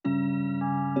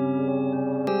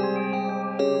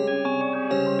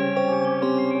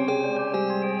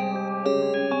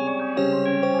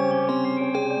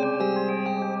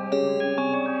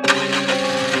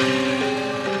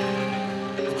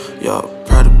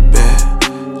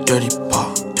dirty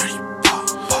pop.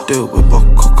 Deal whip up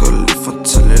coca leaf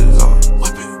until it lock.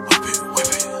 Whip it.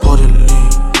 Pour the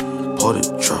lean, pour the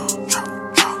drop.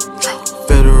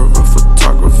 Federal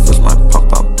photographers might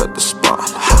pop out at the spot.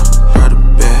 Ride a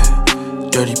bad,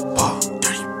 dirty pop.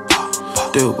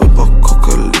 Deal whip up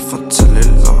coca leaf until it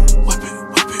lock. Whip it.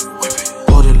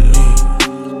 Pour the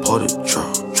lean, pour the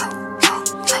drop.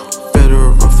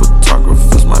 Federal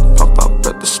photographers might pop out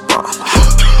at the spot.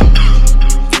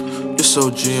 It's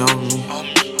OG on me.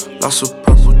 Lots of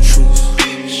purple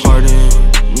trees, heart in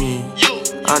me.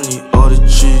 I need all the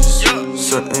cheese,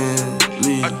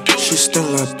 certainly. She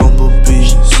sting like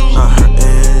bumblebees, not hurting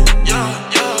me.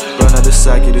 Run out the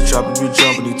sack, get the trap, you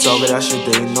jumping. He talking that shit,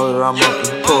 they know that I'm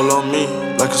up. Pull on me,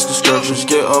 like it's construction. Just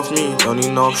get off me, don't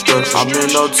need no obstruction. I'm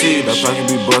in OT, that pack can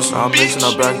be bustin'. I'm mixing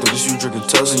up back to this, you drinking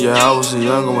tussin'. Yeah, I was a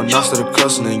younger when I started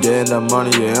cussing and getting that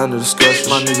money, yeah, under discussion.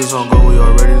 My niggas on go, we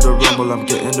all ready to rumble. I'm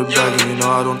getting the bag and you know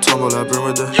I don't tumble. I bring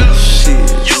with the shit.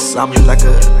 I'm like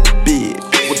a bitch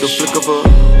with the flick of a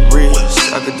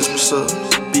wrist. I could dismiss a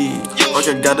beat, like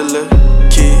I got a little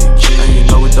kid, and you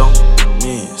know we don't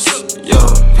miss. Yeah,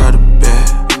 ride a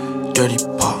bad, dirty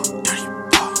pop.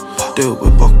 Deal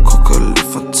whip up coca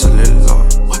leaf until it lock.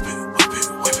 Whip it.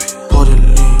 Pour the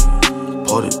lean,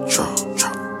 pour the drop.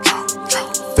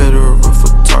 Federal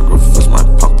photographers might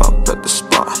pop out at the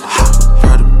spot.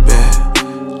 Ride a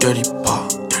bad, dirty pop.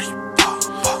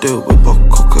 Deal whip up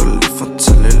coca leaf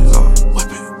until it lock.